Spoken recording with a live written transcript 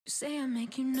You say I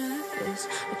make you nervous,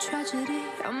 a tragedy,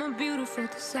 I'm a beautiful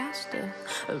disaster,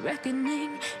 a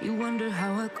reckoning, you wonder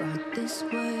how I got this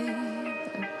way.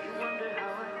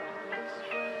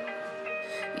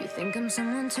 You think I'm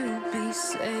someone to be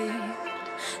saved,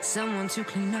 someone to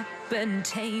clean up and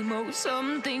tame. Oh,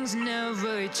 some things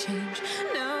never change,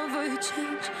 never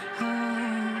change. Oh.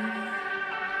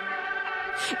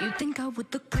 You think I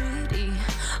would look pretty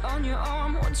on your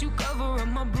arm once you cover up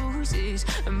my bruises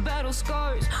and battle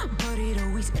scars, but it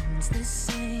always ends the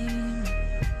same.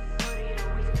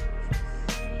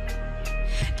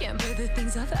 Can't bear the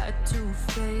things I've had to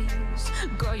face,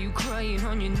 got you crying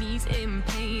on your knees in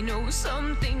pain. Oh,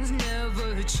 some things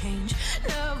never change,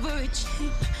 never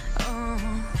change. Oh,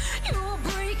 you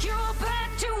break your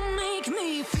back to make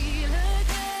me feel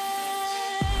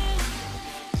again,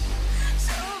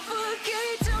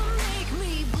 suffocate to make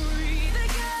me breathe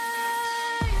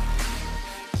again,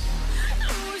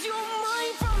 lose your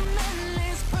mind from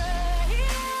endless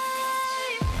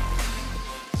pain.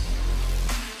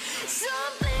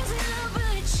 Some things never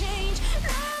change,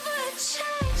 never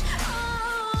change.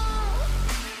 Oh,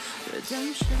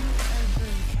 redemption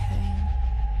never came.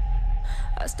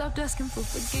 I stopped asking for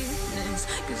forgiveness,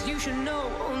 cause you should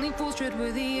know only fools tread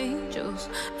where the angels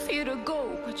fear to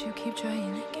go, but you keep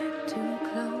trying to get too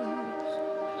close.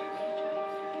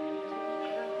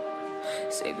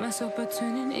 Save myself by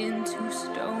turning into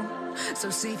stone, so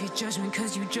save your judgment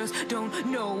cause you just don't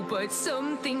know. But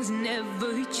some things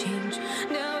never change,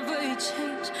 never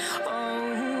change. Oh,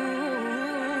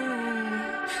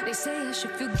 they say I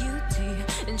should feel guilty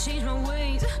and change my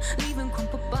ways, leaving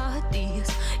crumpled bodies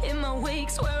in my wake.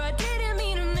 Swear I didn't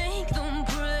mean to make them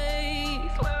break,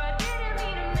 swear I didn't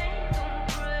mean to make them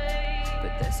break.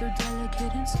 But they're so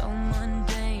delicate and so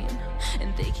mundane,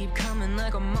 and they keep coming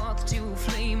like a moth to a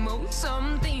flame. Oh,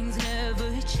 some things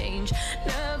never change,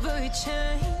 never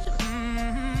change.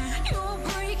 You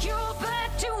break your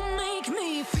back to make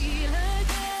me feel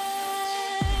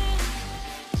again,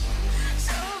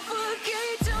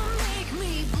 suffocate to make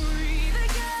me breathe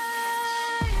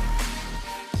again,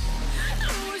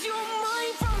 lose your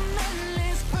mind from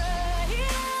endless pain.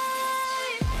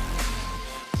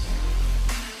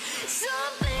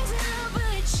 Some things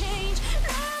never change,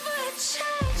 never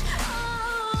change.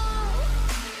 Oh,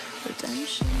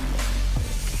 redemption never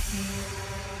came.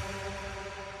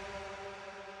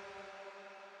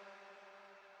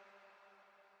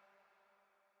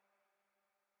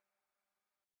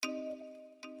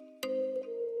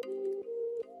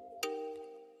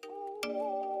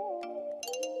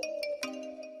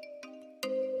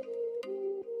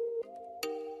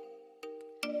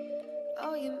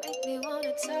 Oh, you make me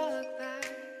wanna talk back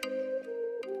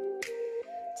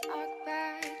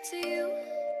to you.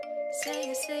 Say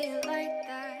it like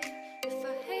that. If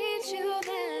I hate you,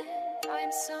 then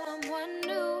find someone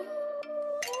new.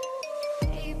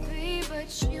 Baby, but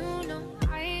you know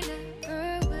I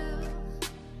never will.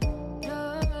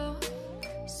 No,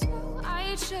 so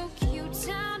I choke you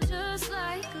down just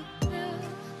like a pill.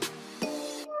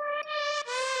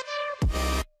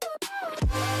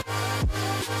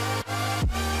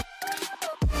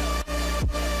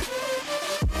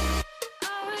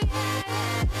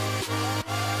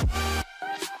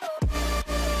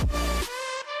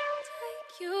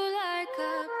 You like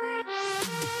a baby.